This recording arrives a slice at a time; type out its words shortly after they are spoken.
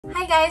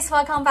Hi guys,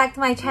 welcome back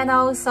to my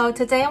channel. So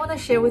today I want to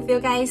share with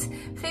you guys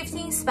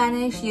 15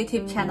 Spanish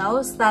YouTube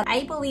channels that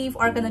I believe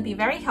are going to be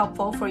very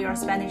helpful for your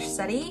Spanish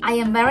study. I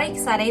am very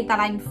excited that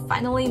I'm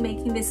finally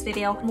making this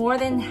video. More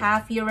than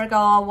half a year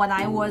ago when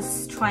I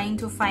was trying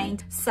to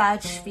find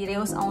such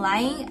videos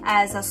online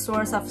as a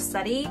source of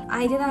study,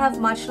 I didn't have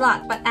much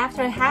luck. But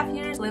after half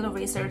year's little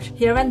research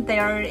here and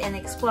there and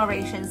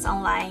explorations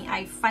online,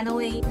 I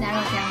finally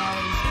narrowed down my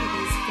list to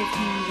these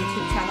 15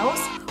 YouTube channels,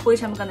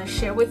 which I'm gonna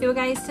share with you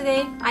guys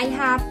today. I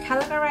have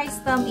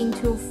categorized them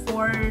into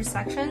 4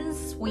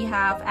 sections. We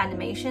have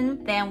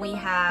animation, then we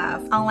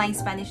have online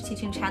Spanish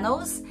teaching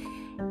channels,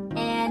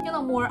 and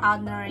more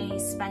ordinary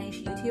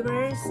Spanish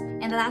YouTubers,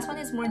 and the last one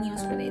is more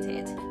news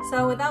related.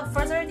 So without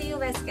further ado,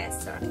 let's get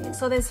started.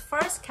 So this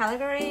first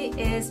category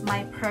is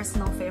my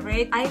personal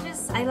favorite. I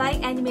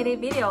like animated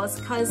videos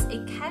because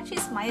it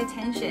catches my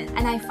attention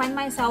and I find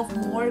myself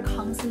more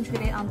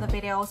concentrated on the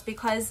videos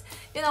because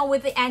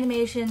with the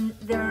animation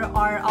there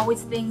are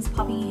always things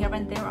popping here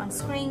and there on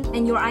screen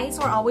and your eyes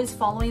are always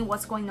following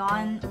what's going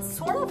on. It's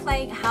sort of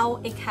like how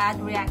a cat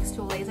reacts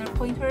to laser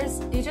pointers.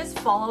 You just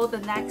follow the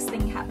next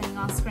thing happening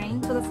on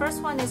screen. So the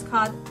first one is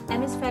called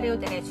Hemisferio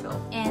Derecho,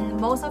 and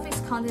most of its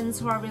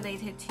contents are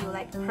related to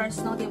like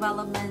personal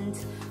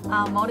development,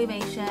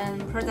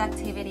 motivation,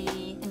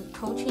 productivity, and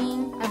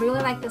coaching. I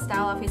really like the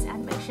style of his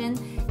animation,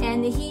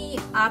 and he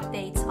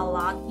updates a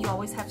lot. You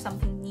always have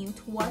something new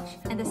to watch.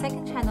 And the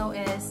second channel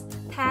is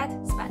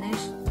TED Spanish.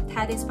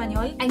 TED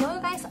Español. I know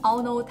you guys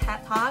all know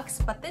TED Talks,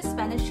 but this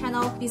Spanish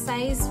channel,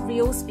 besides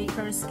real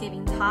speakers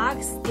giving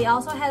talks, it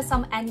also has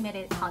some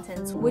animated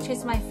content, which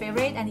is my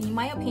favorite and in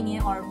my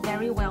opinion are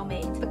very well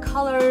made. The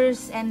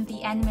colors and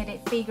the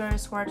animated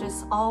figures were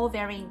just all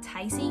very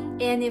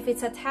enticing, and if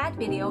it's a TED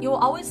video, you will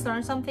always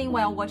learn something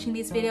while watching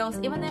these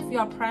videos, even if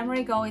your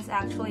primary goal is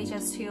actually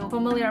just to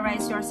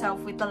familiarize yourself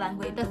with the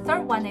language. The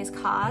third one is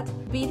called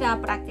Vida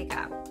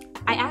Práctica.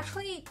 I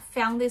actually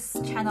found this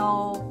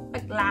channel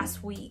like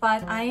last week,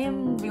 but I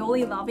am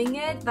really loving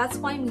it. That's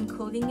why I'm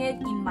including it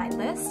in my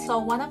list. So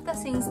one of the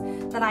things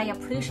that I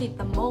appreciate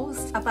the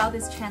most about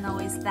this channel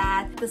is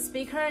that the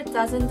speaker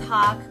doesn't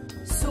talk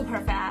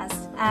super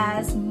fast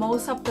as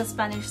most of the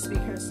Spanish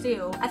speakers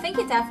do. I think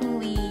it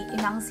definitely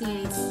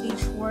enunciates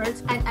each word,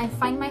 and I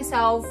find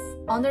myself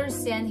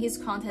understand his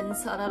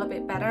contents a little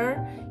bit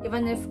better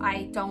even if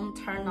I don't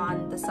turn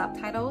on the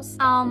subtitles.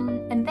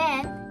 And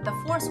then the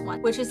fourth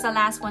one, which is the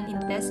last one in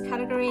this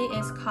category,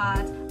 is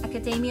called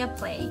Academia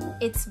Play.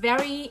 It's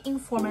very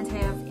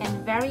informative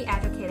and very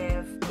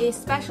educative,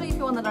 especially if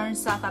you want to learn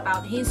stuff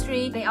about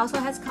history. They also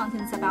has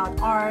contents about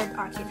art,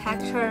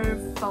 architecture,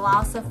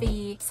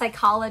 philosophy,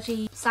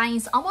 psychology,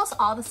 science, almost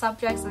all the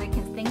subjects that I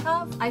can think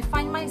of. I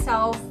find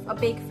myself a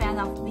big fan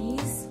of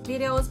these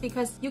videos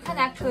because you can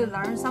actually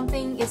learn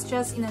something. It's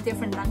just in a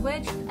different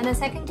language. And the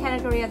second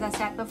category, as I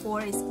said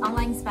before, is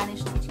online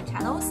Spanish teaching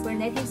channels, where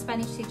native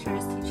Spanish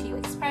teachers teach you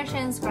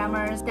expressions,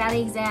 grammars,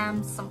 daily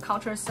exams, some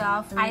culture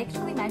stuff. I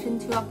actually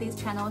mentioned 2 of these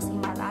channels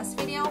in my last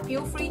video.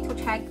 Feel free to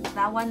check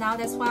that one out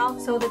as well.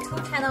 So the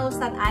 2 channels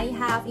that I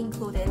have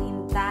included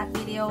in that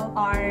video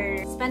are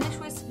Spanish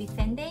with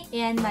Vicente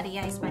and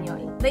Maria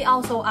Español. They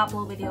also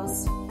upload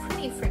videos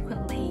pretty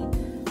frequently.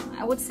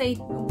 I would say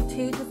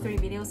 2 to 3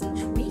 videos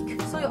each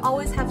week, so you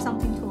always have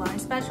something to learn,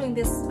 especially in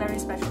this very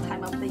special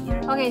time of the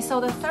year. Okay, so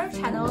the third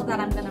channel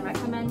that I'm gonna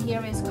recommend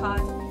here is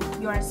called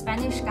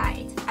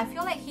Yourspanishguide. I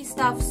feel like his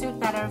stuff suits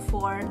better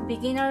for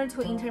beginner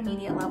to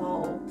intermediate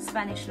level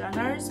Spanish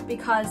learners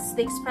because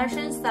the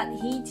expressions that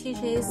he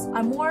teaches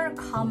are more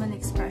common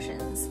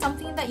expressions,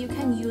 something that you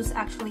can use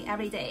actually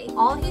every day.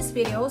 All his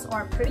videos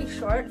are pretty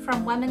short,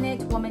 from 1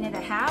 minute to 1 minute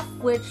and a half,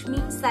 which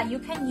means that you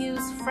can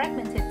use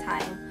fragmented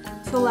time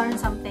to learn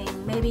something.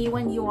 Maybe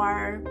when you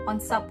are on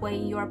subway,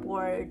 you are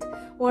bored,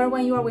 or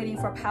when you are waiting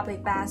for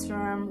public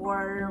bathroom,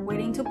 or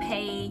waiting to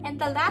pay. And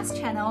the last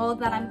channel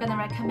that I'm gonna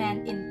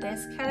recommend in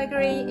this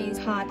category is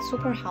called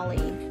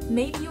Superholly.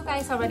 Maybe you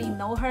guys already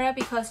know her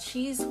because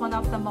she's one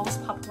of the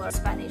most popular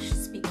Spanish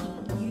speaking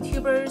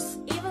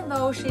YouTubers. Even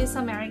though she's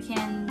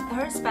American,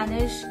 her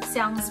Spanish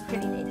sounds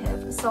pretty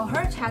native. So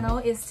her channel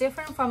is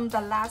different from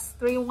the last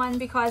 3 ones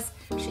because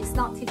she's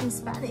not teaching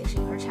Spanish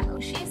in her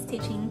channel. She's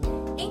teaching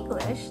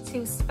English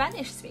to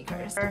Spanish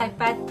speakers. I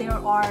bet there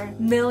are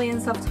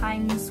millions of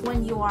times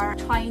when you are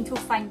trying to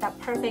find that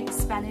perfect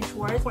Spanish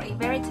word for a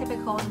very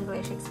typical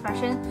English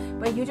expression,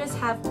 but you just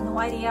have no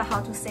idea how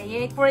to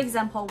say it. For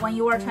example, when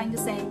you are trying to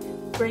say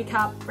break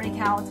up, break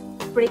out,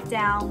 break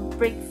down,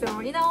 break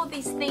through,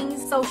 these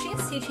things. So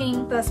she's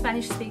teaching the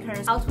Spanish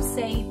speakers how to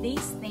say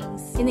these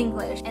things in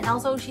English, and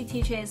also she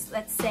teaches,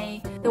 let's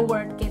say, the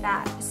word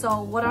quedar.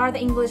 So what are the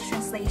English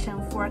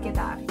translation for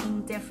quedar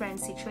in different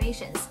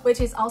situations, which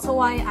is also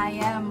why I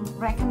am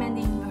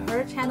recommending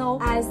her channel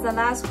as the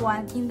last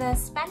one in the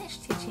Spanish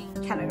teaching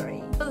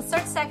category. So the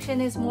third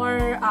section is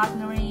more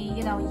ordinary,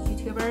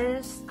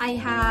 YouTubers. I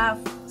have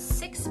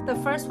 6. The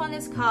first one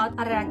is called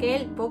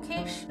Raquel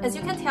Bookish. As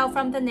you can tell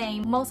from the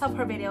name, most of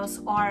her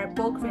videos are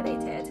book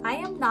related. I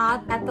am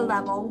not at the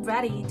level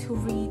ready to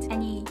read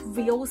any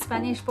real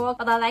Spanish book,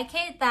 but I like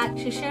it that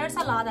she shares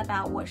a lot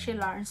about what she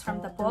learns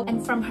from the book,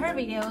 and from her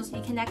videos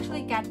you can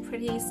actually get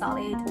pretty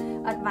solid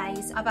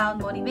advice about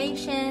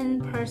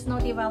motivation, personal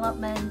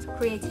development,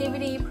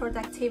 creativity,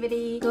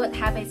 productivity, good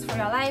habits for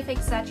your life,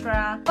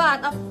 etc.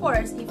 But of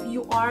course, if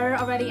you are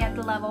already at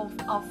the level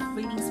of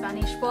reading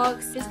Spanish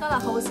books, she's got a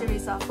whole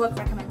series of book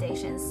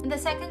recommendations. And the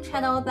second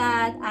channel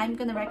that I'm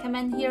gonna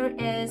recommend here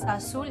is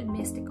Azul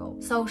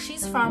Mistico. So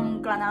she's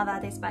from Granada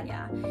de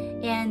España,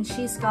 and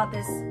she's got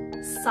this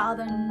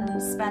southern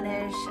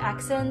Spanish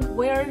accent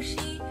where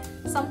she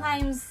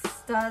sometimes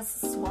does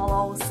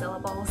swallow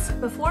syllables.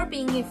 Before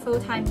being a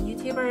full-time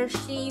YouTuber,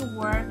 she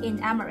worked in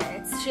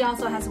Emirates. She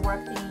also has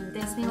worked in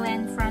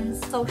Disneyland, France.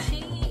 So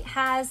she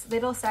has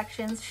little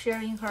sections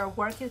sharing her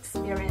work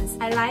experience.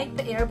 I like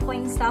the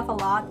airplane stuff a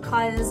lot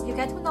because you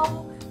get to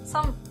know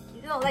some,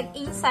 like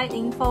inside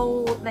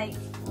info, like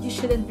you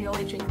shouldn't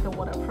really drink the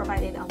water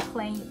provided on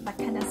plane, that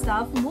kind of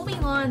stuff.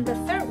 Moving on, the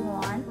third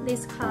one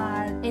is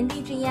called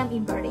AndyGM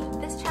in Berlin.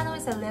 This channel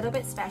is a little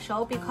bit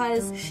special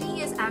because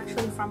she is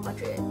actually from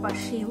Madrid, but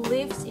she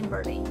lives in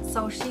Berlin,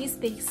 so she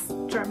speaks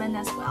German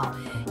as well,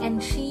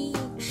 and she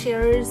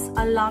shares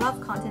a lot of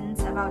content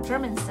about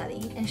German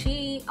study, and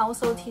she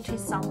also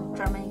teaches some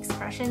German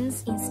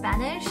expressions in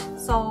Spanish.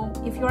 So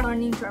if you're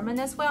learning German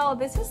as well,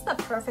 this is the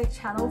perfect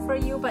channel for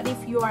you. But if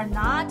you are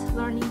not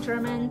learning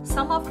German,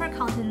 some of her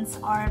contents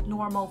are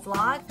normal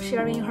vlog,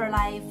 sharing her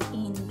life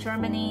in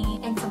Germany,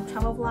 and some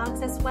travel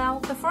vlogs as well.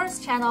 The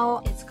first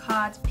channel is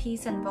called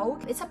Peace and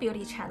Vogue. It's a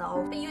beauty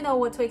channel. You know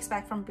what to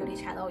expect from beauty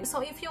channel.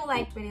 So if you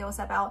like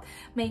videos about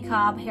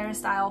makeup,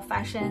 hairstyle,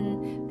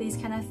 fashion, this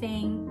kind of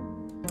thing,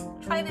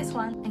 try this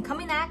one. And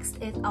coming next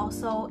is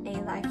also a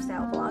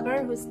lifestyle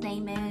blogger whose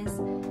name is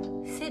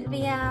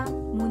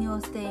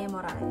Muñoz de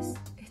Morales.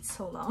 It's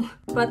so long,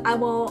 but I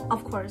will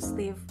of course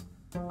leave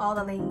all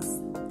the links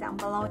down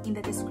below in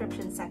the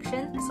description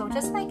section. So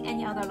just like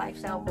any other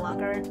lifestyle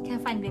blogger, you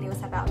can find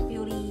videos about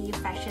beauty,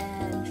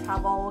 fashion,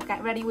 travel,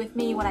 get ready with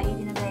me, what I eat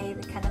in a day,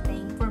 that kind of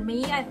thing. For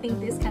me, I think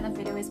this kind of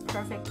video is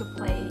perfect to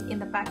play in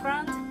the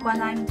background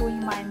when I'm doing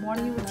my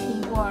morning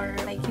routine or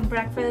making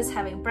breakfast,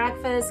 having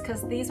breakfast,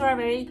 because these are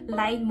very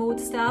light mood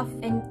stuff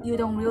and you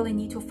don't really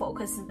need to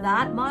focus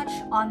that much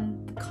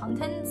on the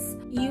contents.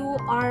 You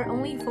are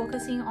only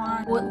focusing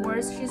on what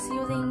words she's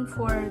using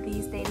for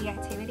these daily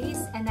activities,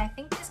 and I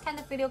think this kind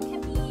of video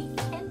can be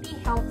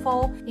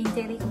helpful in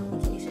daily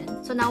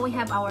communication. So now we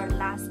have our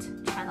last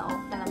channel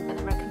that I'm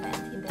gonna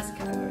recommend in this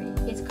category.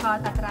 It's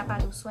called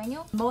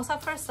Atrapatusueño. Most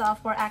of her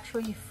stuff were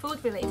actually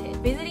food related,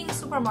 visiting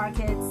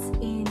supermarkets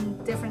in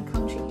different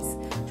countries,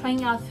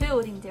 trying out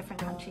food in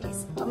different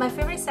countries. But my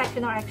favorite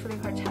section are actually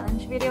her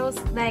challenge videos,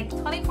 like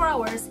 24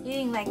 hours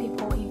eating like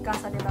people in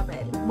Casa de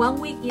Babel, 1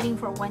 week eating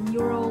for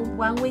 €1,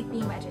 1 week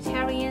being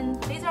vegetarian.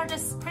 These are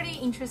just pretty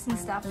interesting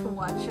stuff to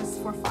watch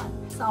just for fun.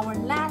 So our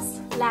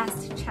last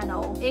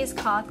channel is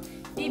called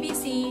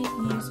BBC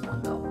News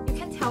Mundo. You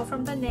can tell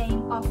from the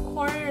name, of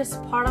course,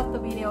 part of the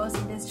videos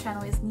in this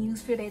channel is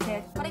news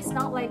related, but it's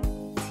not like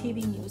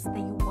TV news that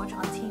you watch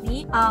on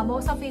TV.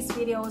 Most of his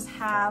videos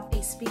have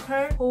a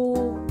speaker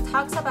who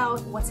talks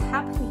about what's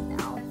happening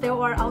now. There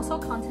are also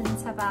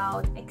contents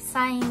about like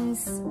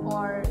science,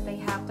 or they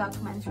have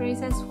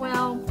documentaries as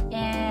well.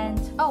 And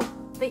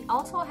they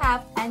also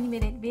have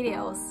animated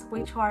videos,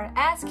 which are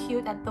as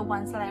cute as the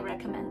ones that I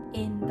recommend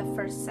in the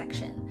first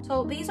section.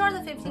 So these are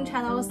the 15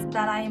 channels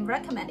that I am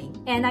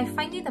recommending. And I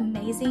find it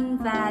amazing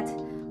that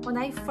when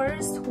I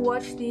first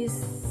watched these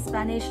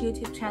Spanish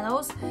YouTube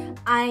channels,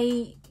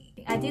 I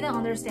didn't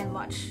understand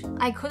much.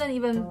 I couldn't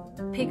even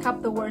pick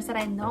up the words that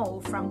I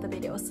know from the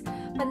videos.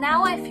 But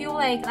now I feel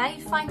like I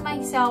find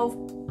myself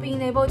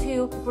being able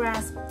to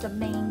grasp the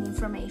main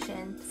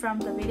information from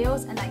the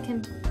videos, and I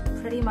can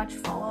pretty much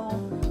follow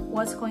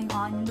what's going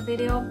on in the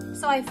video.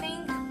 So I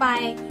think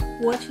by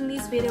watching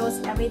these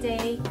videos every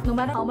day, no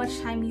matter how much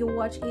time you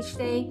watch each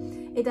day,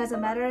 it doesn't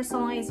matter, as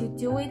long as you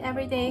do it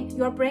every day,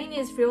 your brain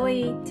is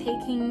really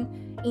taking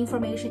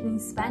information in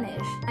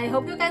Spanish. I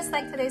hope you guys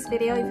liked today's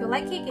video. If you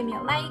like it, give me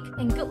a like,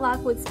 and good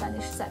luck with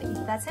Spanish study.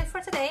 That's it for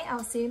today.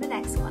 I'll see you in the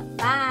next one.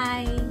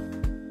 Bye!